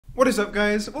What is up,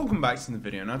 guys? Welcome back to the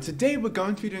video. Now today we're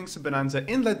going to be doing some bonanza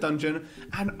in the dungeon,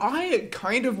 and I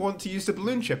kind of want to use the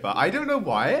balloon chipper. I don't know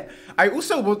why. I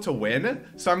also want to win,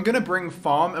 so I'm gonna bring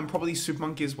farm and probably Super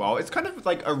Monkey as well. It's kind of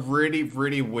like a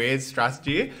really weird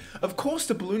strategy. Of course,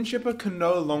 the balloon chipper can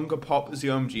no longer pop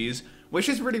ZOMGs, which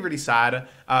is really sad.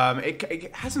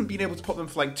 It hasn't been able to pop them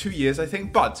for like 2 years, I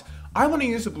think, but I want to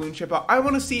use the balloon chipper. I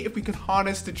want to see if we can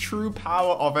harness the true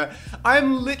power of it.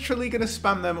 I'm literally going to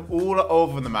spam them all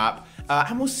over the map,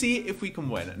 and we'll see if we can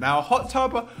win. Now, Hot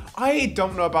Tub, I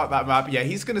don't know about that map. Yeah,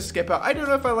 he's going to skip it. I don't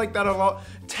know if I like that a lot.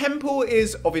 Temple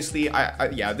is obviously,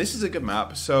 yeah, this is a good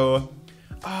map, so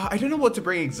I don't know what to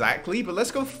bring exactly, but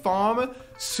let's go farm,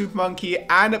 Super Monkey,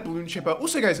 and Bloons Chipper.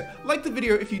 Also, guys, like the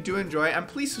video if you do enjoy, and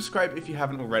please subscribe if you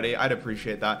haven't already. I'd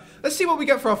appreciate that. Let's see what we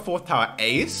get for our 4th tower.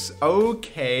 Ace.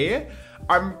 Okay.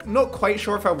 I'm not quite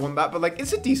sure if I want that, but like,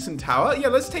 it's a decent tower. Yeah,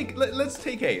 let's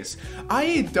take Ace.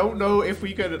 I don't know if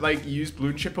we could like use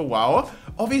Bloons Chipper well.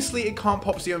 Obviously, it can't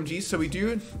pop ZMGs, so we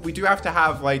do have to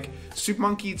have like Super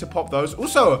Monkey to pop those.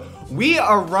 Also, we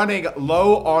are running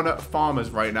low on farmers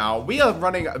right now. We are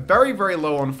running very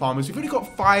low on farmers. We've only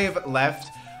got 5 left.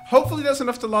 Hopefully that's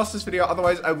enough to last this video,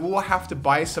 otherwise I will have to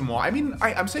buy some more. I mean,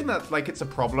 I'm saying that like it's a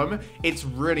problem. It's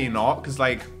really not, because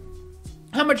like,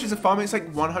 how much is a farm? It's like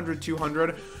 100,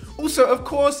 200. Also, of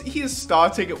course, he is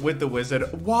starting with the wizard.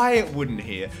 Why wouldn't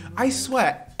he? I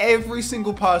swear, every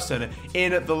single person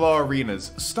in the lower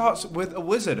arenas starts with a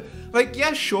wizard. Like,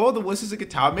 yeah, sure, the wizard's a good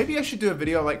tower. Maybe I should do a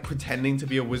video like pretending to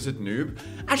be a wizard noob.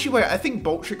 Actually, wait, I think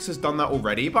Boltrix has done that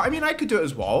already, but I mean, I could do it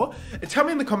as well. Tell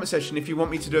me in the comment section if you want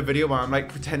me to do a video where I'm like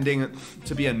pretending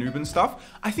to be a noob and stuff.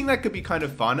 I think that could be kind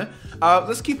of fun.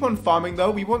 Let's keep on farming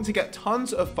though. We want to get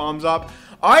tons of farms up.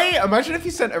 I imagine if he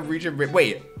sent a region.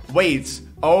 Wait.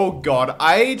 Oh god,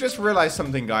 I just realized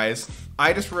something, guys.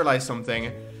 I just realized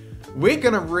something. We're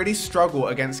gonna really struggle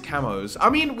against camos. I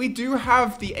mean, we do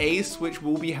have the ace, which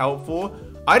will be helpful.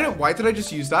 Why did I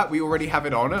just use that? We already have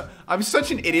it on. I'm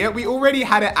such an idiot. We already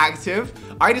had it active.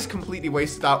 I just completely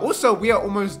wasted that. Also, we are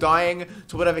almost dying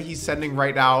to whatever he's sending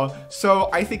right now. So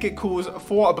I think it calls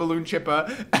for a balloon chipper.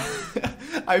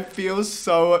 I feel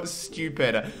so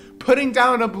stupid. Putting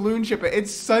down a balloon chipper,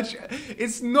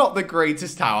 it's not the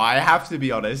greatest tower, I have to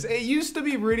be honest. It used to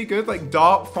be really good, like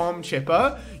Dart Farm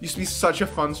Chipper used to be such a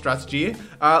fun strategy.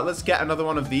 Let's get another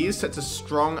one of these, set to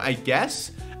strong, I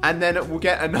guess. And then we'll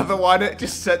get another one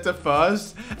just set to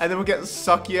first. And then we'll get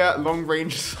Suckier, long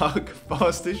range suck,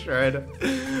 faster shred.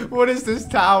 What is this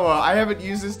tower? I haven't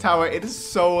used this tower. It is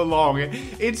so long.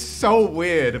 It's so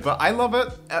weird, but I love it.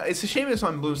 It's a shame it's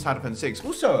on Bloons TD Battles 6.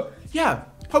 Also, yeah,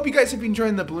 hope you guys have been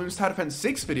enjoying the Bloons TD Battles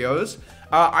 6 videos.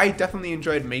 I definitely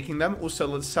enjoyed making them. Also,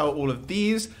 let's sell all of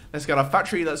these. Let's get our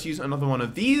factory. Let's use another one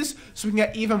of these so we can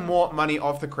get even more money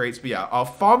off the crates. But yeah, our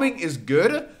farming is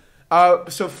good.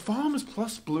 So farms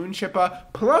plus balloon chipper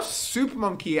plus Super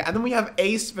Monkey, and then we have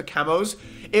ace for camos.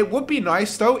 It would be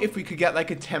nice though if we could get like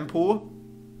a temple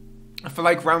for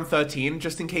like round 13,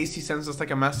 just in case he sends us like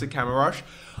a massive camo rush.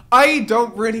 I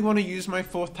don't really want to use my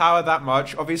 4th tower that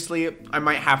much. Obviously, I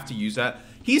might have to use it.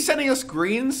 He's sending us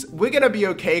greens. We're going to be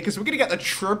okay because we're going to get the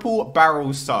triple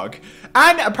barrel suck.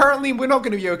 And apparently we're not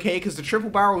going to be okay because the triple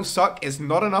barrel suck is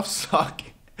not enough suck.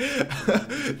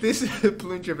 This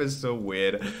balloon chip is so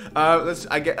weird.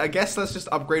 I guess let's just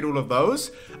upgrade all of those.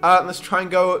 Let's try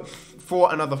and go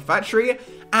for another factory.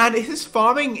 And his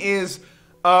farming is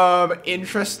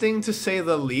interesting to say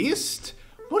the least.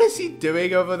 What is he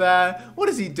doing over there? What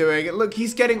is he doing? Look,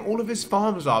 he's getting all of his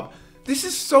farms up. This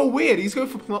is so weird. He's going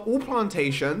for all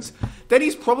plantations. Then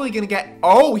he's probably going to get...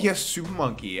 Oh, he has Super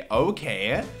Monkey.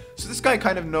 Okay. So this guy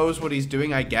kind of knows what he's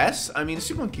doing, I guess. I mean,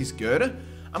 Super Monkey's good.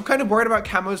 I'm kind of worried about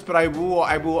camos, but I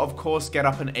will of course get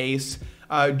up an ace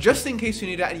just in case you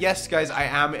need it. And yes, guys, I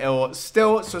am ill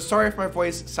still, so sorry if my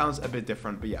voice sounds a bit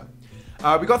different, but yeah.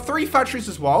 We got 3 factories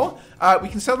as well. We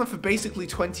can sell them for basically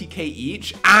 20k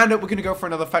each, and we're going to go for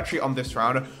another factory on this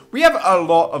round. We have a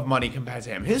lot of money compared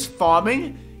to him. His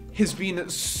farming has been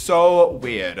so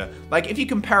weird. Like, if you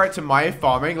compare it to my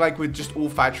farming, like with just all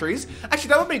factories, actually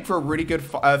that would make for a really good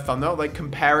thumbnail, like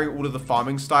comparing all of the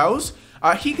farming styles.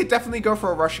 He could definitely go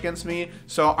for a rush against me,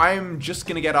 so I'm just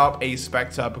gonna get up a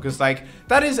Spectre because like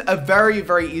that is a very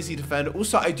easy defend.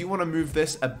 Also, I do want to move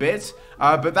this a bit,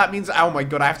 but that means, oh my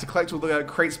god, I have to collect all the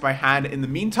crates by hand in the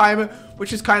meantime,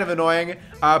 which is kind of annoying.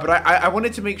 But I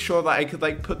wanted to make sure that I could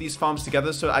like put these farms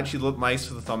together so it actually looked nice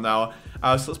for the thumbnail.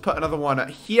 So let's put another one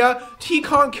here. He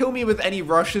can't kill me with any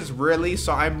rushes really,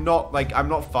 so I'm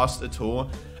not fussed at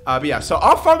all. But yeah, so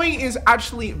our farming is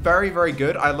actually very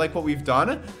good. I like what we've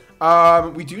done.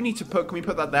 We do need to can we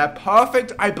put that there?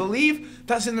 Perfect. I believe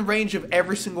that's in the range of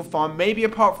every single farm, maybe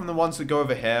apart from the ones that go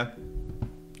over here.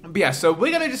 But yeah, so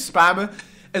we're going to just spam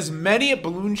as many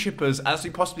balloon chippers as we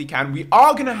possibly can. We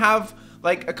are going to have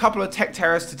like a couple of tech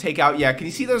terrors to take out. Yeah, can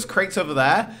you see those crates over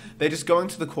there? They're just going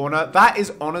to the corner. That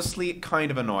is honestly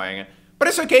kind of annoying. But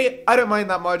it's okay, I don't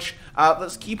mind that much.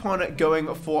 Let's keep on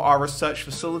going for our research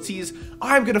facilities.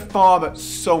 I'm gonna farm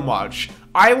so much.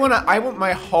 I want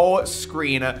my whole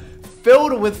screen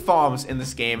filled with farms in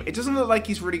this game. It doesn't look like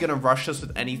he's really gonna rush us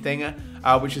with anything,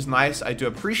 which is nice. I do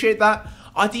appreciate that.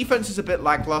 Our defense is a bit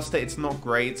lackluster. It's not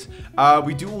great.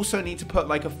 We do also need to put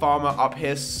like a farmer up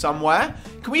here somewhere.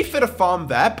 Can we fit a farm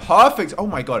there? Perfect. Oh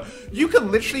my god. You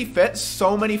can literally fit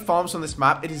so many farms on this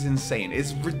map. It is insane.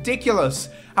 It's ridiculous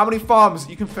how many farms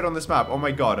you can fit on this map. Oh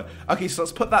my god. Okay, so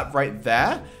let's put that right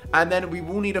there. And then we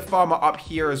will need a farmer up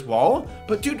here as well.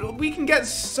 But dude, we can get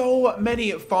so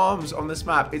many farms on this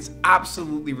map. It's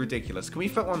absolutely ridiculous. Can we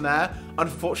fit one there?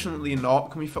 Unfortunately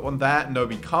not. Can we fit one there? No,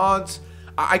 we can't.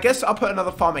 I guess I'll put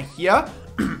another farmer here.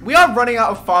 We are running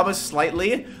out of farmers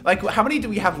slightly. Like, how many do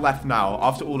we have left now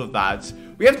after all of that?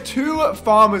 We have 2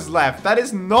 farmers left. That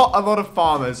is not a lot of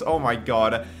farmers. Oh my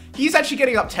god. He's actually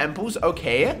getting up temples.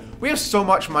 Okay. We have so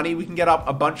much money. We can get up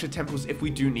a bunch of temples if we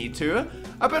do need to.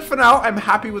 But for now, I'm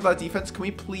happy with our defense. Can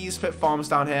we please fit farms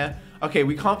down here? Okay,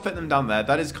 we can't fit them down there.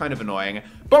 That is kind of annoying.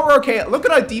 But we're okay. Look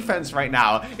at our defense right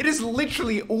now. It is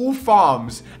literally all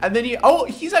farms. And then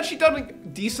he's actually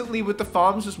done decently with the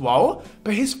farms as well.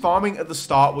 But his farming at the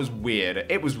start was weird.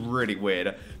 It was really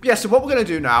weird. But yeah, so what we're going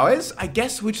to do now is, I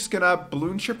guess we're just going to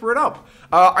balloon chipper it up.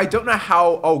 I don't know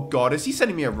how. Oh god, is he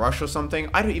sending me a rush or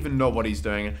something? I don't even know what he's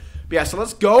doing. But yeah, so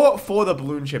let's go for the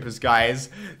balloon chippers, guys.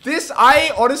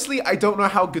 Honestly, I don't know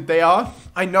how good they are.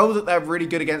 I know that they're really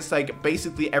good against, like,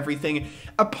 basically everything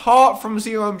apart from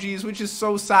ZOMGs, which is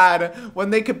so sad. When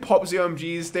they could pop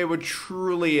ZOMGs, they were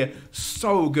truly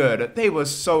so good. They were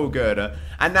so good.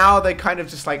 And now they're kind of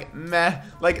just like, meh.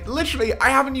 Like, literally, I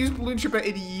haven't used balloon chipper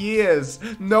in years.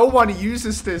 No one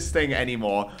uses this thing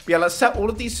anymore. But yeah, let's set all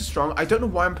of these to strong. I don't know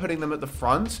why I'm putting them at the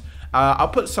front. I'll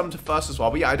put some to first as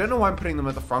well. But yeah, I don't know why I'm putting them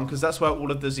at the front because that's where all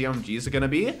of the ZOMGs are going to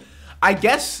be. I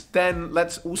guess then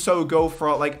let's also go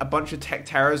for like a bunch of tech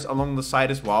terrors along the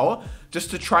side as well,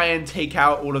 just to try and take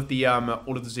out all of the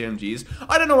ZOMGs.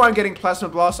 I don't know why I'm getting plasma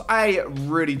blast. I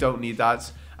really don't need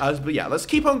that. But yeah, let's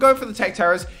keep on going for the tech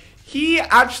terrors. He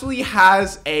actually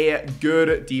has a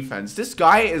good defense. This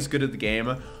guy is good at the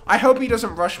game. I hope he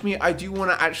doesn't rush me. I do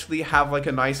want to actually have like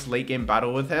a nice late game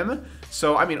battle with him.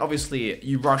 So, I mean, obviously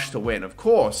you rush to win, of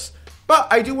course. But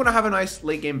I do want to have a nice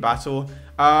late game battle.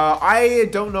 I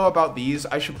don't know about these.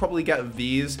 I should probably get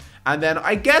these. And then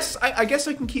I guess I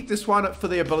can keep this one for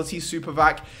the ability Super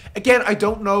Vac. Again, I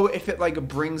don't know if it like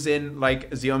brings in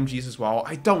like ZOMGs as well.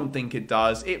 I don't think it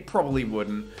does. It probably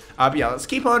wouldn't. But yeah, let's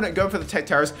keep on going for the tech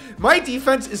terrors. My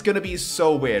defense is going to be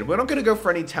so weird. We're not going to go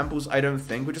for any temples, I don't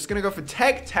think. We're just going to go for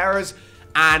tech terrors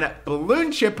and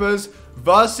balloon chippers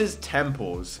versus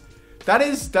temples. That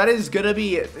is gonna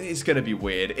be, it's gonna be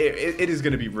weird. It is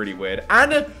gonna be really weird.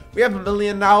 And we have 1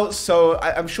 million now, so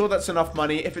I'm sure that's enough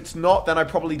money. If it's not, then I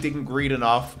probably didn't greed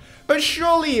enough. But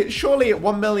surely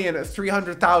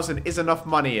 1,300,000 is enough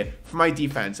money for my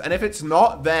defense. And if it's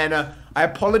not, then I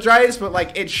apologize, but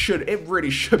like it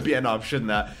really should be enough, shouldn't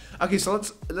it? Okay, so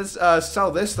let's sell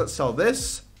this. Let's sell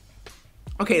this.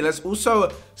 Okay, let's also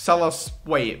sell us.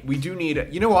 Wait, we do need.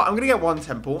 You know what? I'm gonna get 1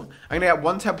 temple. I'm gonna get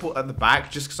 1 temple at the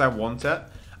back just because I want it.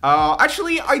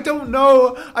 Actually, I don't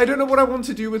know. I don't know what I want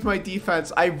to do with my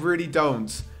defense. I really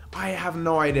don't. I have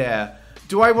no idea.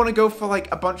 Do I want to go for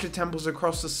like a bunch of temples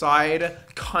across the side?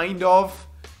 Kind of.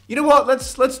 You know what?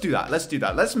 Let's do that. Let's do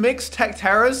that. Let's mix tech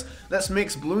terrors. Let's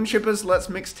mix balloon chippers. Let's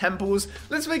mix temples.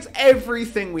 Let's mix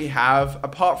everything we have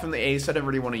apart from the ace. I don't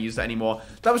really want to use that anymore.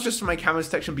 That was just for my camo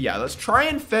section. But yeah, let's try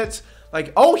and fit.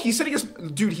 Like, oh, he's sending us,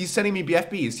 dude, he's sending me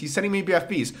BFBs. He's sending me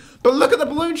BFBs. But look at the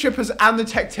balloon chippers and the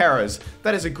tech terrors.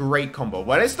 That is a great combo.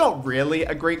 Well, it's not really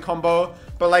a great combo,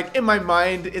 but like in my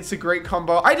mind, it's a great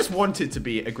combo. I just want it to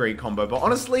be a great combo, but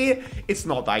honestly, it's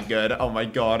not that good. Oh my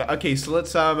god. Okay, so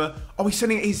let's, oh, he's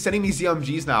sending me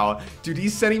ZOMGs now. Dude,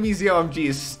 he's sending me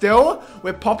ZOMGs. Still,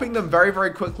 we're popping them very,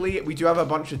 very quickly. We do have a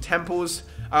bunch of temples.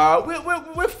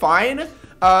 We're fine.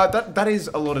 That is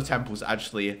a lot of temples,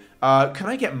 actually. Can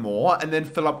I get more and then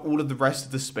fill up all of the rest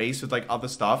of the space with, like, other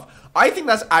stuff? I think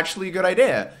that's actually a good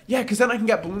idea. Yeah, because then I can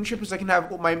get balloon chippers. I can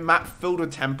have my map filled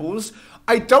with temples.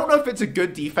 I don't know if it's a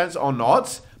good defense or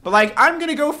not, but, like, I'm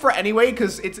gonna go for it anyway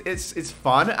because it's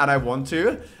fun and I want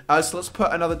to. So let's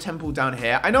put another temple down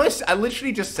here. I know I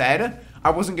literally just said I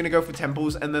wasn't going to go for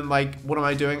temples, and then, like, what am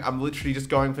I doing? I'm literally just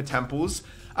going for temples.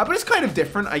 But it's kind of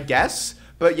different, I guess.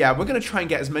 But yeah, we're going to try and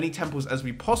get as many temples as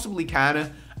we possibly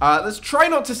can. Let's try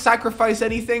not to sacrifice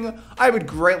anything. I would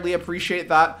greatly appreciate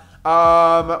that.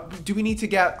 Do we need to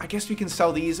get, I guess we can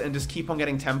sell these and just keep on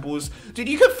getting temples. Dude,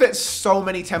 you can fit so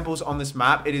many temples on this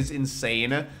map. It is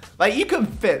insane. Like, you can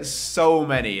fit so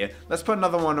many. Let's put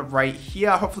another one right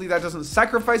here. Hopefully that doesn't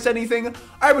sacrifice anything.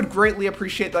 I would greatly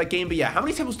appreciate that game. But yeah, how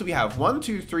many temples do we have? 1,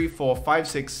 2, 3, 4, 5,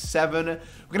 6, 7. We're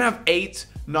gonna have 8,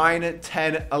 9,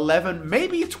 10, 11,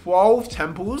 maybe 12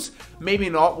 temples.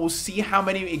 Maybe not. We'll see how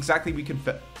many exactly we can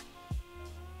fit.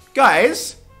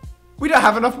 Guys, we don't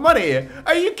have enough money.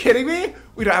 Are you kidding me?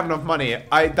 We don't have enough money.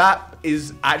 That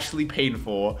is actually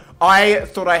painful. I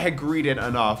thought I had greeded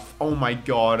enough. Oh my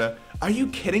god. Are you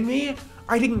kidding me?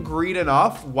 I didn't greed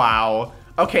enough? Wow.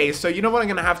 Okay, so you know what I'm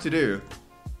gonna have to do?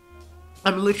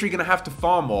 I'm literally gonna have to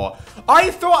farm more. I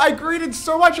thought I greeded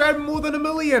so much. I had more than 1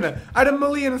 million. I had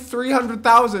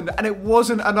 1,300,000 and it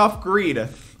wasn't enough greed.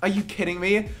 Are you kidding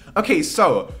me? Okay,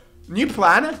 so new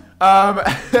plan.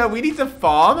 We need to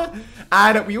farm.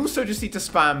 And we also just need to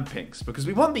spam pinks because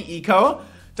we want the eco.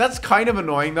 That's kind of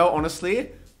annoying though,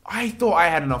 honestly. I thought I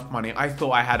had enough money. I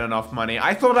thought I had enough money.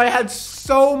 I thought I had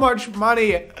so much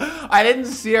money. I didn't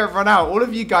see it run out. All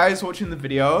of you guys watching the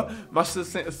video must have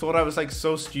thought I was like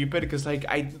so stupid because like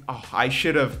I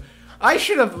should have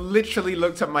literally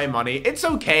looked at my money. It's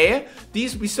okay.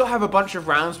 We still have a bunch of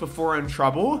rounds before we're in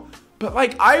trouble. But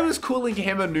like I was calling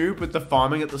him a noob with the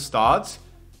farming at the start.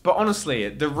 But honestly,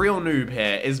 the real noob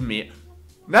here is me.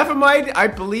 Never mind, I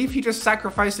believe he just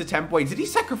sacrificed a temple. Wait, did he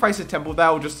sacrifice a temple there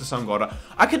or just a sun god?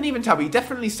 I couldn't even tell, but he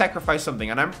definitely sacrificed something,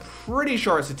 and I'm pretty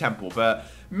sure it's a temple, but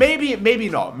maybe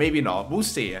not, maybe not. We'll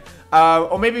see it.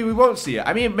 Or maybe we won't see it.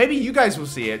 I mean, maybe you guys will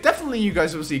see it. Definitely you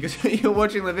guys will see it because you're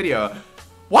watching the video.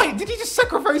 Why? Did he just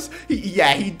sacrifice?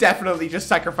 Yeah, he definitely just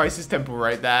sacrificed his temple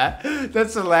right there.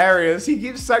 That's hilarious. He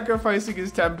keeps sacrificing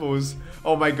his temples.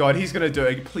 Oh my god, he's gonna do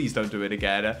it. Please don't do it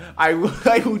again. I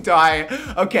will die.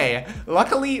 Okay,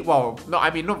 luckily, well, no, I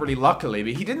mean, not really luckily,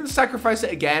 but he didn't sacrifice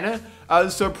it again.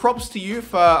 So props to you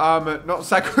for not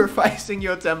sacrificing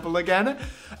your temple again.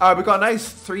 We got a nice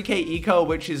 3k eco,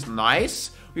 which is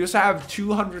nice. We also have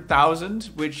 200,000,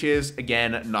 which is,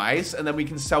 again, nice. And then we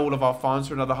can sell all of our farms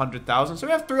for another 100,000. So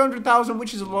we have 300,000,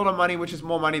 which is a lot of money, which is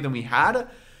more money than we had.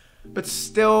 But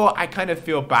still, I kind of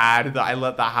feel bad that I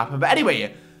let that happen. But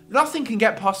anyway, nothing can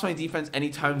get past my defense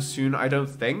anytime soon, I don't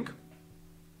think.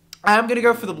 I am going to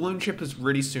go for the balloon chippers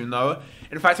really soon, though.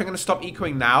 In fact, I'm going to stop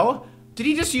ecoing now. Did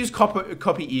he just use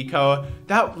copy eco?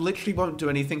 That literally won't do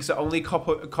anything, so only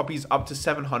copies up to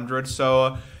 700.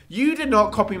 So you did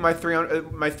not copy my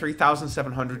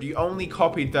 3,700. You only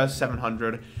copied the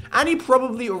 700. And he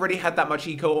probably already had that much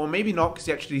eco, or maybe not, because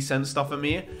he actually sent stuff at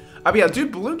me. But yeah,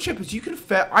 dude, balloon chippers, you can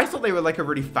fit. I thought they were like a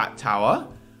really fat tower,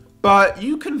 but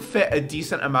you can fit a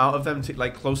decent amount of them to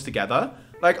like close together.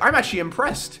 Like, I'm actually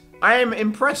impressed. I am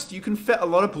impressed. You can fit a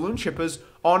lot of balloon chippers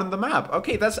on the map.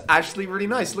 Okay, that's actually really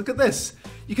nice. Look at this.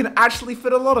 You can actually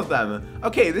fit a lot of them.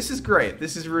 Okay, this is great.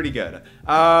 This is really good.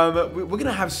 We're going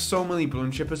to have so many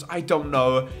balloon chippers. I don't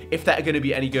know if they're going to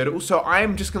be any good. Also,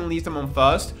 I'm just going to leave them on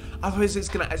first. Otherwise, it's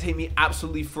going to take me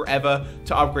absolutely forever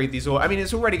to upgrade these. I mean,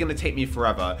 it's already going to take me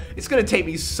forever. It's going to take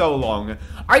me so long.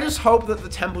 I just hope that the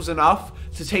temple's enough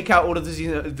to take out all of the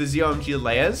ZOMG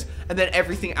layers, and then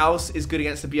everything else is good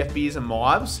against the BFBs and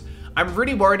Moabs. I'm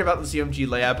really worried about the ZOMG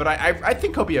layer, but I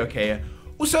think I'll be okay.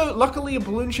 Also, luckily, a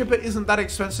balloon chipper isn't that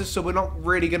expensive, so we're not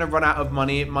really going to run out of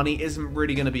money. Money isn't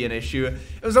really going to be an issue.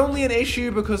 It was only an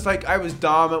issue because, like, I was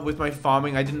dumb with my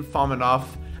farming. I didn't farm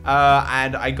enough,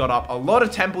 and I got up a lot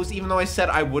of temples, even though I said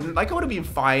I wouldn't. Like, I would have been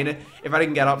fine if I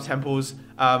didn't get up temples,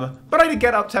 but I did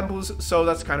get up temples, so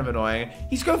that's kind of annoying.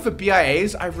 He's going for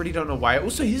BIAs. I really don't know why.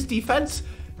 Also, his defense...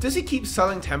 Does he keep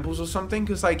selling temples or something?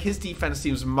 Because, like, his defense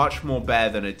seems much more bare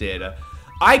than it did.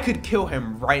 I could kill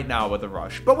him right now with a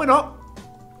rush, but we're not.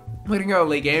 We're gonna go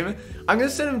late game. I'm gonna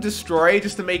send him destroy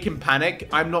just to make him panic.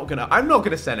 I'm not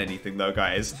gonna send anything though,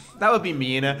 guys. That would be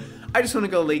mean. I just want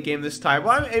to go late game this time.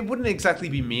 Well, it wouldn't exactly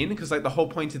be mean because like the whole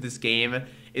point of this game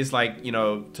is like, you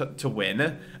know, to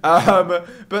win.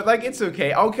 But like it's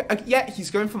okay. Yeah, he's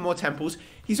going for more temples.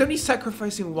 He's only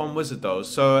sacrificing one wizard though,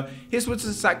 so his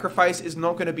wizard sacrifice is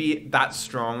not going to be that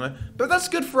strong. But that's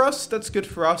good for us. That's good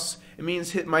for us. It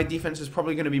means my defense is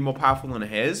probably going to be more powerful than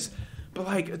his. But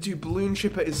like, dude, Balloon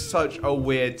Chipper is such a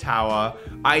weird tower.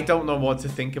 I don't know what to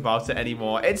think about it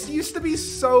anymore. It used to be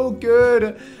so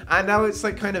good, and now it's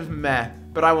like kind of meh,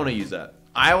 but I want to use it.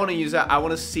 I want to use it. I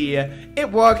want to see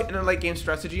it work in a late game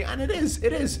strategy, and it is.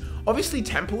 It is. Obviously,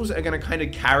 temples are going to kind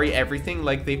of carry everything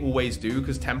like they always do,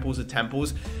 because temples are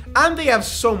temples, and they have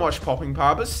so much popping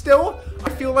power. But still, I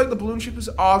feel like the balloon shippers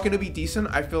are going to be decent.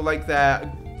 I feel like they're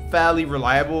fairly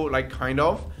reliable, like, kind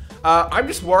of. I'm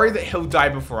just worried that he'll die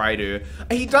before I do.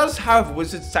 He does have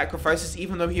wizard sacrifices,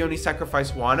 even though he only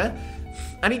sacrificed one.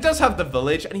 And he does have the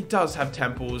village, and he does have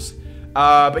temples.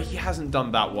 But he hasn't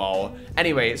done that well.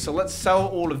 Anyway, so let's sell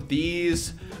all of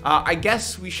these. I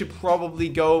guess we should probably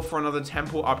go for another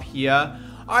temple up here.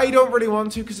 I don't really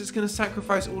want to, because it's going to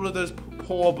sacrifice all of those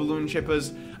poor balloon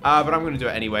shippers. But I'm going to do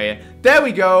it anyway. There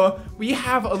we go. We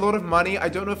have a lot of money. I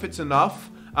don't know if it's enough.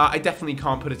 I definitely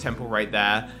can't put a temple right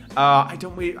there. I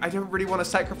don't really want to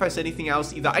sacrifice anything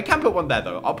else either. I can put one there,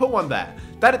 though. I'll put one there.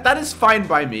 That is fine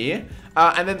by me.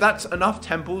 And then that's enough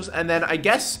temples. And then I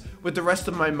guess with the rest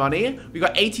of my money, we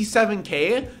got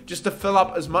 87k just to fill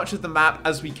up as much of the map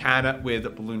as we can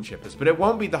with balloon shippers. But it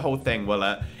won't be the whole thing, will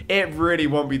it? It really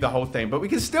won't be the whole thing. But we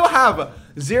can still have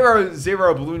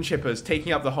 0 balloon shippers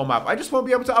taking up the whole map. I just won't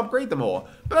be able to upgrade them all.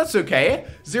 But that's okay.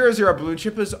 0 balloon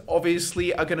shippers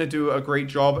obviously are going to do a great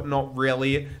job. Not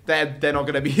really. They're not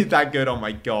going to be that good. Oh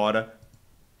my god.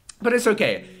 But it's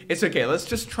okay. It's okay. Let's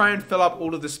just try and fill up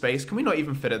all of the space. Can we not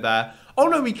even fit it there? Oh,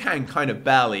 no, we can. Kind of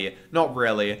barely. Not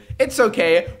really. It's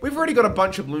okay. We've already got a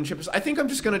bunch of balloon shippers. I think I'm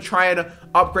just going to try and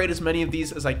upgrade as many of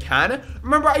these as I can.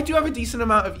 Remember, I do have a decent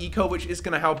amount of eco, which is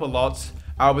going to help a lot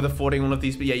with affording all of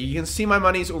these. But yeah, you can see my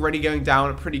money's already going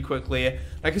down pretty quickly.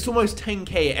 Like, it's almost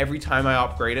 10k every time I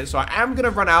upgrade it. So I am going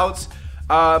to run out.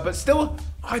 But still,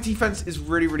 our defense is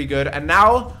really, really good. And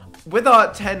now, with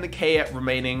our 10k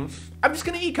remaining, I'm just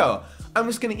going to eco. I'm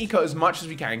just going to eco as much as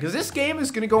we can, because this game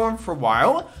is going to go on for a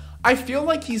while. I feel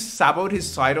like he's saboed his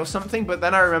side or something, but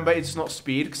then I remember it's not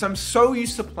speed, because I'm so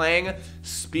used to playing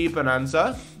speed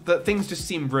Bonanza that things just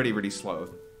seem really, really slow.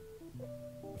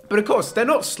 But of course, they're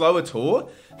not slow at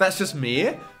all. That's just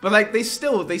me. But like, they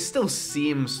still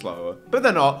seem slow, but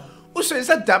they're not. Also, is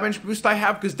that damage boost I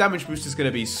have? Because damage boost is going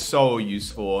to be so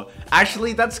useful.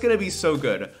 Actually, that's going to be so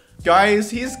good. Guys,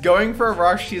 he's going for a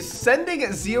rush. He's sending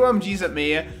ZOMGs at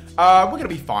me. We're going to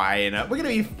be fine. We're going to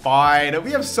be fine.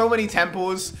 We have so many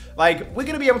temples. Like, we're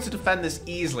going to be able to defend this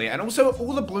easily. And also,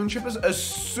 all the balloon shippers, as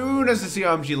soon as the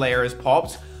ZOMG layer is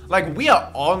popped, like, we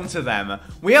are onto them.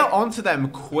 We are onto them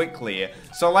quickly.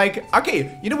 So, like,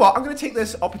 okay, you know what? I'm going to take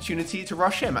this opportunity to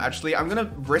rush him. Actually, I'm going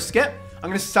to risk it. I'm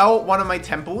going to sell one of my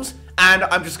temples, and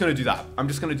I'm just going to do that. I'm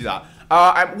just going to do that.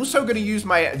 I'm also going to use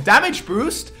my damage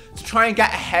boost to try and get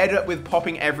ahead with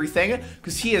popping everything,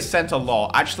 because he has sent a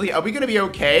lot. Actually, are we going to be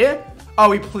okay?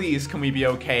 Oh, please, can we be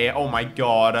okay? Oh my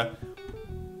god.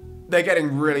 They're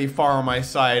getting really far on my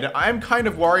side. I'm kind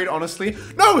of worried, honestly.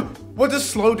 No! What does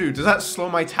slow do? Does that slow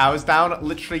my towers down?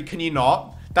 Literally, can you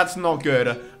not? That's not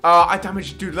good. I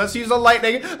damaged, dude. Let's use a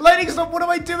lightning. Lightning's not, what am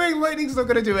I doing? Lightning's not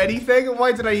gonna do anything.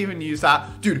 Why did I even use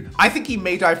that? Dude, I think he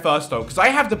may die first though, because I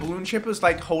have the balloon shippers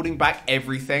like holding back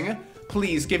everything.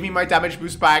 Please give me my damage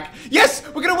boost back. Yes,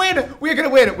 we're gonna win. We're gonna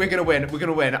win. We're gonna win. We're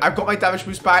gonna win. I've got my damage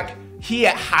boost back. He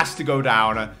has to go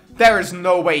down. There is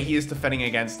no way he is defending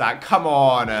against that. Come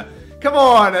on. Come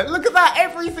on. Look at that.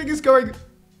 Everything is going.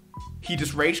 He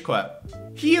just rage quit.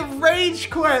 He rage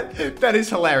quit. That is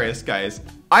hilarious, guys.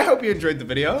 I hope you enjoyed the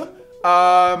video.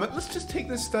 Let's just take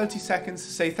this 30 seconds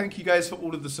to say thank you guys for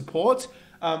all of the support.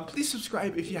 Please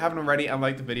subscribe if you haven't already and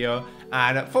like the video,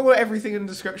 and follow everything in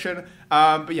the description.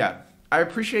 But yeah, I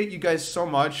appreciate you guys so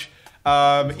much.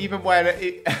 Even when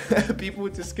people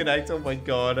disconnect, oh my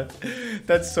god,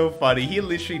 that's so funny. He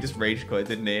literally just rage quit,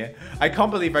 didn't he? I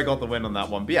can't believe I got the win on that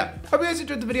one. But yeah, hope you guys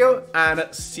enjoyed the video, and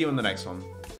see you in the next one.